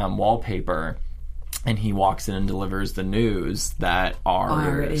the wallpaper. And he walks in and delivers the news that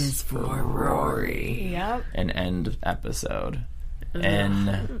R is for Rory. Yep. An end episode.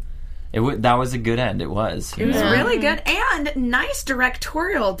 And that was a good end. It was. It was really good. And nice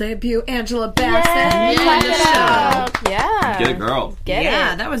directorial debut, Angela Bassett. Yeah. Get it, girl.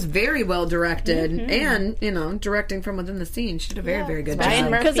 That was very well directed. And, directing from within the scene. She did a very, very good job.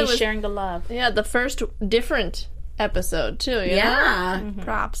 Ryan Murphy sharing the love. Yeah, the first different episode, too. You know?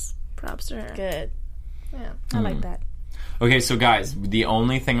 Props to her. Good. Yeah. I like that. Okay, so guys, the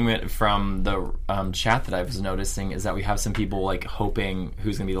only thing from the chat that I was noticing is that we have some people like hoping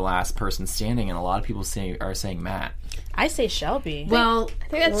who's going to be the last person standing, and a lot of people are saying Matt. I say Shelby. Well, I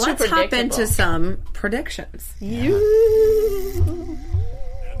think that's let's hop into some predictions. And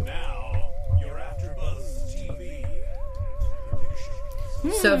now, your AfterBuzz TV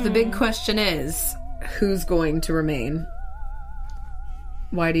prediction. So if the big question is, who's going to remain?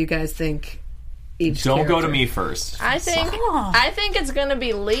 Why do you guys think? Don't go to me first. I think it's going to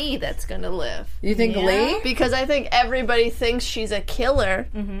be Lee that's going to live. You think Lee? Because I think everybody thinks she's a killer,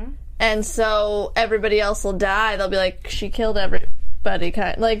 and so everybody else will die. They'll be like, she killed everybody.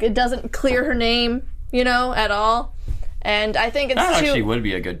 Like, it doesn't clear her name, at all. And I think it's that actually would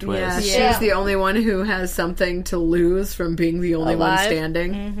be a good twist. Yeah, she's the only one who has something to lose from being the only one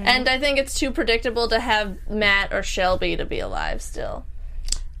standing. And I think it's too predictable to have Matt or Shelby to be alive still.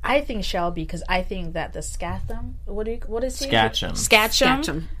 I think Shelby, because I think that the Scatham, what is he? Scatchum.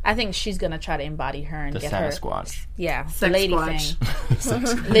 Scatchum. I think she's gonna try to embody her and The get her. Sasquatch. Yeah, the Sex lady squatch.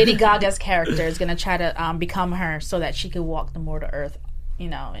 thing. Lady Gaga's character is gonna try to become her so that she could walk the mortal earth,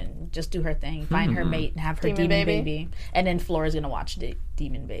 and just do her thing, find her mate, and have her demon baby. And then Flora's gonna watch the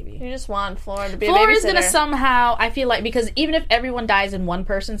demon baby. You just want Flora to be Flora's a babysitter. gonna somehow, I feel like, because even if everyone dies and one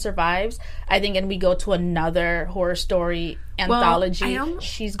person survives, I think, and we go to another horror story anthology,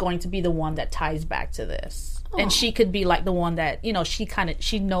 she's going to be the one that ties back to this. And she could be like the one that,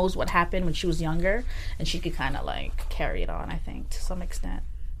 she knows what happened when she was younger, and she could kind of like carry it on, I think, to some extent.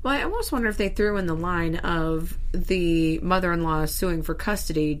 Well, I almost wonder if they threw in the line of the mother-in-law suing for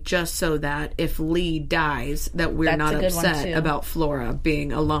custody just so that if Lee dies, that we're not upset about Flora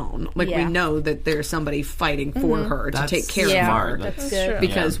being alone. Like, we know that there's somebody fighting for her to take care of her. That's good.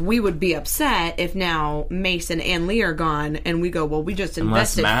 Because we would be upset if now Mason and Lee are gone and we go, well, we just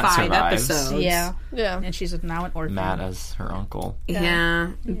invested Matt 5 survives. episodes. Yeah. And she's now an orphan. Matt as her uncle.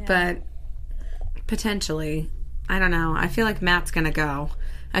 Yeah, but potentially. I don't know. I feel like Matt's going to go.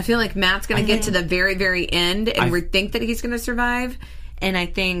 I feel like Matt's going to get to the very, very end and think that he's going to survive. And I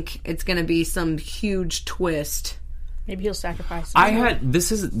think it's going to be some huge twist. Maybe he'll sacrifice.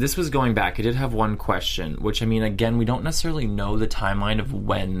 This was going back. I did have one question, which, I mean, again, we don't necessarily know the timeline of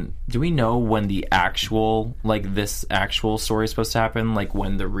when. Do we know when the actual, this actual story is supposed to happen? Like,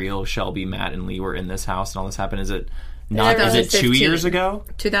 when the real Shelby, Matt, and Lee were in this house and all this happened? Is it 2 years ago?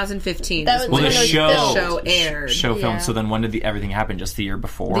 2015. That was well, the when show aired. Show filmed. So then when did everything happen? Just the year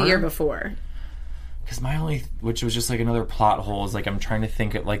before? The year before. Because which was just like another plot hole, is like I'm trying to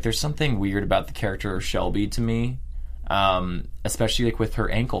think of, there's something weird about the character of Shelby to me. Especially with her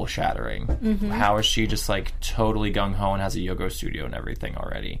ankle shattering. Mm-hmm. How is she just totally gung-ho and has a yoga studio and everything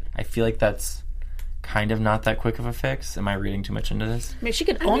already? I feel like that's kind of not that quick of a fix. Am I reading too much into this? I mean, she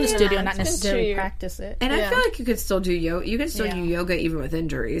could own the studio and not necessarily practice it. And I feel like you could still do yoga. You could still do yoga even with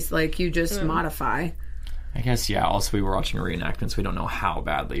injuries. You just modify. I guess, Also, we were watching a reenactment, so we don't know how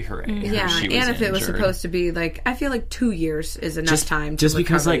badly her she was and if injured. It was supposed to be I feel like 2 years is enough time. To just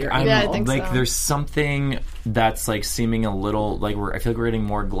because I think so. There's something that's seeming a little I feel like we're getting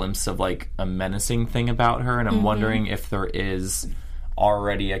more glimpse of a menacing thing about her, and I'm wondering if there is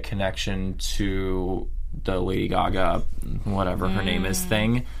already a connection to the Lady Gaga, whatever her name is,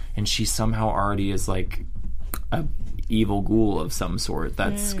 thing, and she somehow already is a evil ghoul of some sort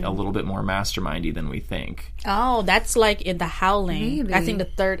that's a little bit more mastermindy than we think. Oh, that's in The Howling. Maybe. I think the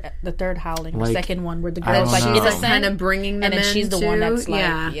third Howling, the second one, where the girl's she's kind of bringing them and then she's the one that's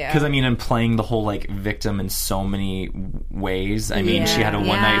because I'm playing the whole victim in so many ways. I mean, she had a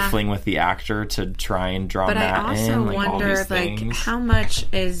one night fling with the actor to try and draw Matt in. But I also wonder how much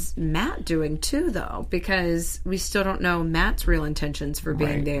is Matt doing too, though, because we still don't know Matt's real intentions for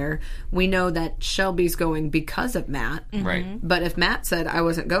being there. We know that Shelby's going because of Matt. Right. But if Matt said I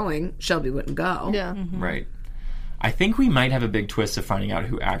wasn't going, Shelby wouldn't go. Yeah. Right. I think we might have a big twist of finding out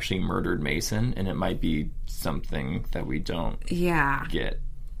who actually murdered Mason, and it might be something that we don't get.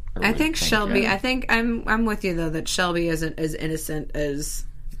 I think Shelby. I think I'm with you though that Shelby isn't as innocent as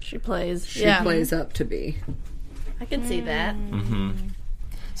she plays. She plays up to be. I can see that. Mm-hmm.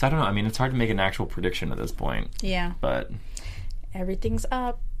 So I don't know. I mean, it's hard to make an actual prediction at this point. Yeah. But everything's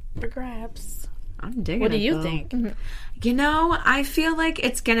up for grabs. I'm digging it. What do you think? I feel like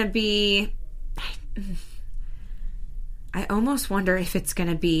it's gonna be. I almost wonder if it's going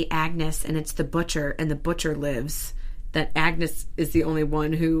to be Agnes and it's the butcher and the butcher lives. That Agnes is the only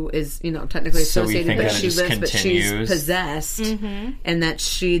one who is, technically associated, but she lives, but she's possessed. Mm-hmm. And that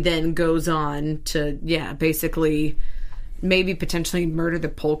she then goes on to, basically maybe potentially murder the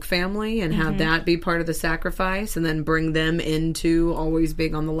Polk family and have that be part of the sacrifice and then bring them into always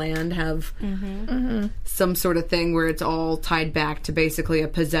being on the land, have some sort of thing where it's all tied back to basically a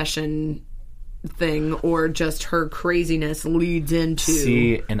possession thing, or just her craziness leads into.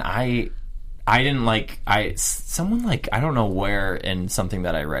 See, and I didn't I don't know where in something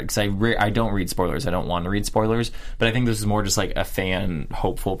that I read, because I don't read spoilers. I don't want to read spoilers, but I think this is more just a fan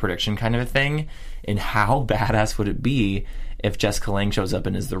hopeful prediction kind of a thing. And how badass would it be if Jessica Lange shows up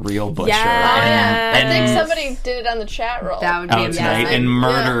and is the real butcher? Yeah. I think somebody did it on the chat roll. That would be amazing. And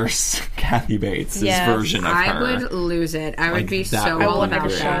murders Kathy Bates' version of her. I would lose it. I would be so all about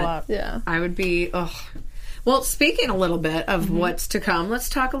that. Yeah. I would be. Well, speaking a little bit of what's to come, let's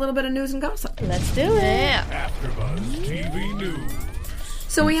talk a little bit of news and gossip. Let's do it. Yeah. AfterBuzz TV News.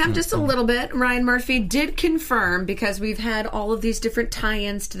 So we have just a little bit. Ryan Murphy did confirm, because we've had all of these different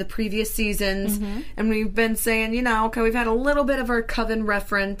tie-ins to the previous seasons, and we've been saying, we've had a little bit of our Coven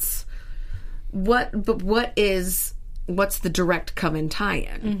reference. What is what's the direct come-in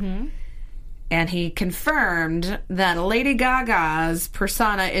tie-in? And he confirmed that Lady Gaga's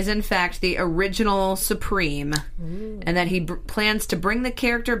persona is in fact the original Supreme, and that he plans to bring the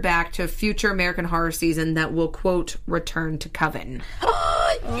character back to a future American Horror season that will, quote, return to Coven.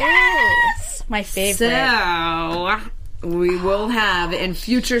 Yes! My favorite. So, we will have in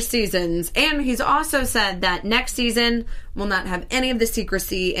future seasons, and he's also said that next season will not have any of the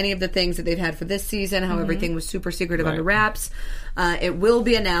secrecy, any of the things that they've had for this season, how everything was super secretive under wraps. It will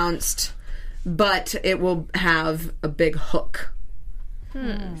be announced, but it will have a big hook.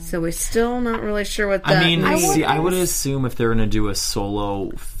 So we're still not really sure what that means. I would assume if they're going to do a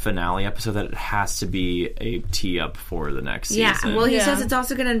solo finale episode that it has to be a tee-up for the next season. Yeah, well, he says it's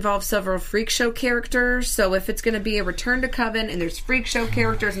also going to involve several Freak Show characters, so if it's going to be a return to Coven, and there's Freak Show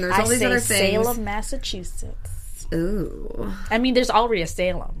characters, and there's all these other things... Salem, Massachusetts. Ooh. I mean, there's already a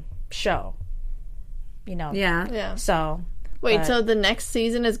Salem show. You know? Yeah. So... Wait, so the next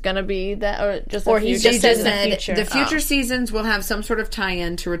season is going to be that, or just or the he future? just says the future. The future seasons will have some sort of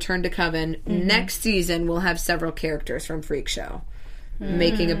tie-in to Return to Coven. Next season will have several characters from Freak Show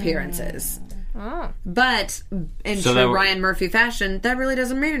making appearances. But in true Ryan Murphy fashion, that really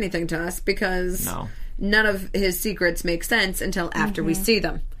doesn't mean anything to us because none of his secrets make sense until after we see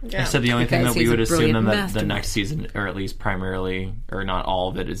them. I said the only thing that we would assume that the next season, or at least primarily, or not all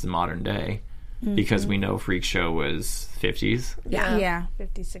of it, is the modern day. Because we know Freak Show was 50s. Yeah,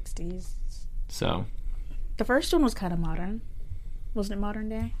 50s, 60s. So. The first one was kind of modern. Wasn't it modern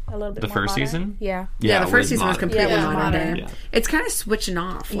day? A little bit the more first modern? season? Yeah. Yeah, the first season was completely modern day. Yeah. It's kind of switching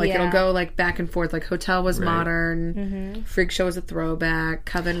off. Like, it'll go, like, back and forth. Like, Hotel was modern. Freak Show was a throwback.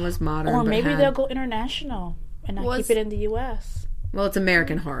 Coven was modern. Or maybe they'll go international and not keep it in the U.S. Well, it's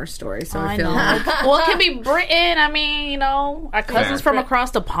American Horror Story, so I feel like... Well, it can be Britain. I mean, you know, our cousins from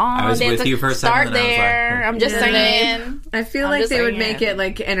across the pond. I was with you for a second. Start there. I'm just saying. I feel like they would make it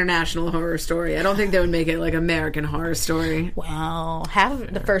like International Horror Story. I don't think they would make it like American Horror Story. Well, half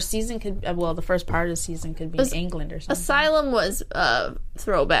the first season could... the first part of the season could be in England or something. Asylum was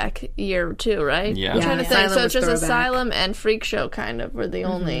throwback year 2, right? Yeah. I'm trying to think. So it's just throwback. Asylum and Freak Show kind of were the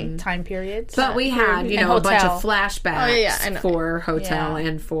only... time periods. But we had, a bunch of flashbacks for Hotel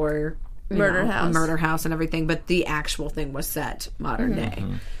and for Murder House and everything, but the actual thing was set modern day.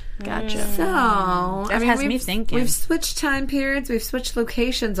 Gotcha. So that has me thinking. We've switched time periods, we've switched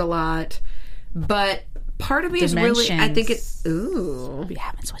locations a lot, but part of me is really, I think it's we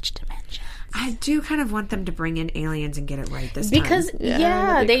haven't switched dimensions. I do kind of want them to bring in aliens and get it right this time. Because,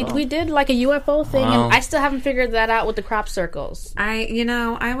 we did like a UFO thing, and I still haven't figured that out with the crop circles.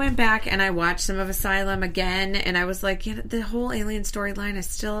 I went back and I watched some of Asylum again, and I was like, the whole alien storyline is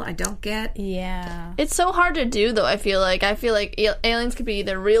still, I don't get. Yeah. It's so hard to do, though, I feel like. Aliens could be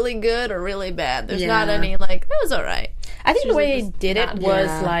either really good or really bad. There's not any, that was alright. I think the way they did it was,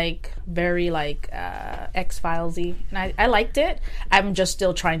 very, X-Files-y. And I liked it. I'm just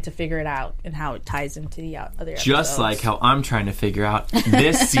still trying to figure it out and how it ties into the other episodes. Just like how I'm trying to figure out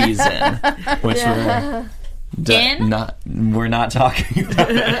this season, which we're not talking about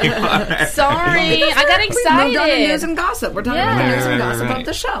anymore. Sorry, I got excited. We've done news and gossip. We're talking about news and gossip of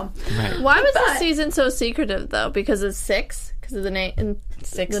the show. Right. Why was this season so secretive, though? Because of 6? Because of the name,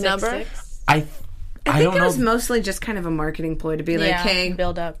 the number? I think it was mostly just kind of a marketing ploy to be like, hey,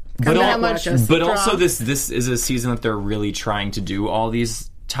 build up. But also this is a season that they're really trying to do all these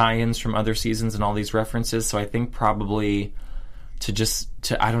tie-ins from other seasons and all these references. So I think probably to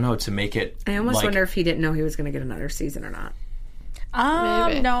make it. I almost wonder if he didn't know he was going to get another season or not.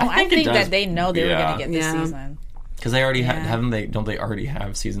 No, I think that they know they were going to get this season. Because they already don't they already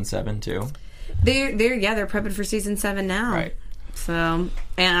have season 7 too? They're prepping for season 7 now. Right. So,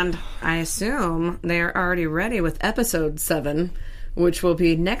 and I assume they're already ready with episode 7, which will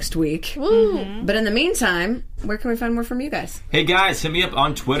be next week. Mm-hmm. But in the meantime, where can we find more from you guys? Hey guys, hit me up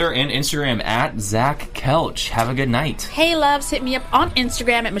on Twitter and Instagram at Zach Kelch. Have a good night. Hey loves, hit me up on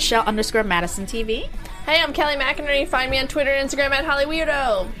Instagram at Michelle_MadisonTV. Hey, I'm Kelly McInerney. Find me on Twitter and Instagram at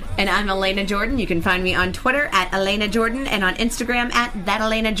HollyWeirdo. And I'm Elena Jordan. You can find me on Twitter at Elena Jordan and on Instagram at That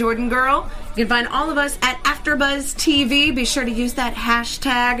Elena Jordan Girl. You can find all of us at AfterBuzz TV. Be sure to use that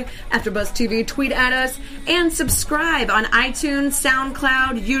hashtag AfterBuzz TV. Tweet at us and subscribe on iTunes,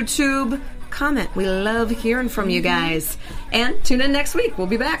 SoundCloud, YouTube. Comment. We love hearing from you guys. And tune in next week. We'll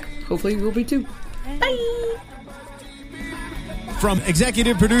be back. Hopefully you will be too. Bye. From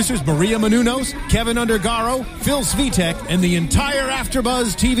executive producers Maria Menounos, Kevin Undergaro, Phil Svitek, and the entire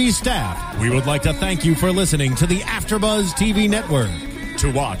AfterBuzz TV staff, we would like to thank you for listening to the AfterBuzz TV network.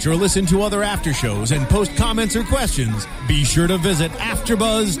 To watch or listen to other after shows and post comments or questions, be sure to visit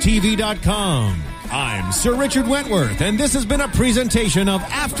AfterBuzzTV.com. I'm Sir Richard Wentworth, and this has been a presentation of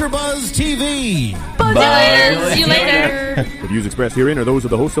AfterBuzz TV. Buzz. See you later. The views expressed herein are those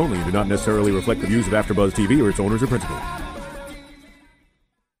of the hosts only and do not necessarily reflect the views of AfterBuzz TV or its owners or principals.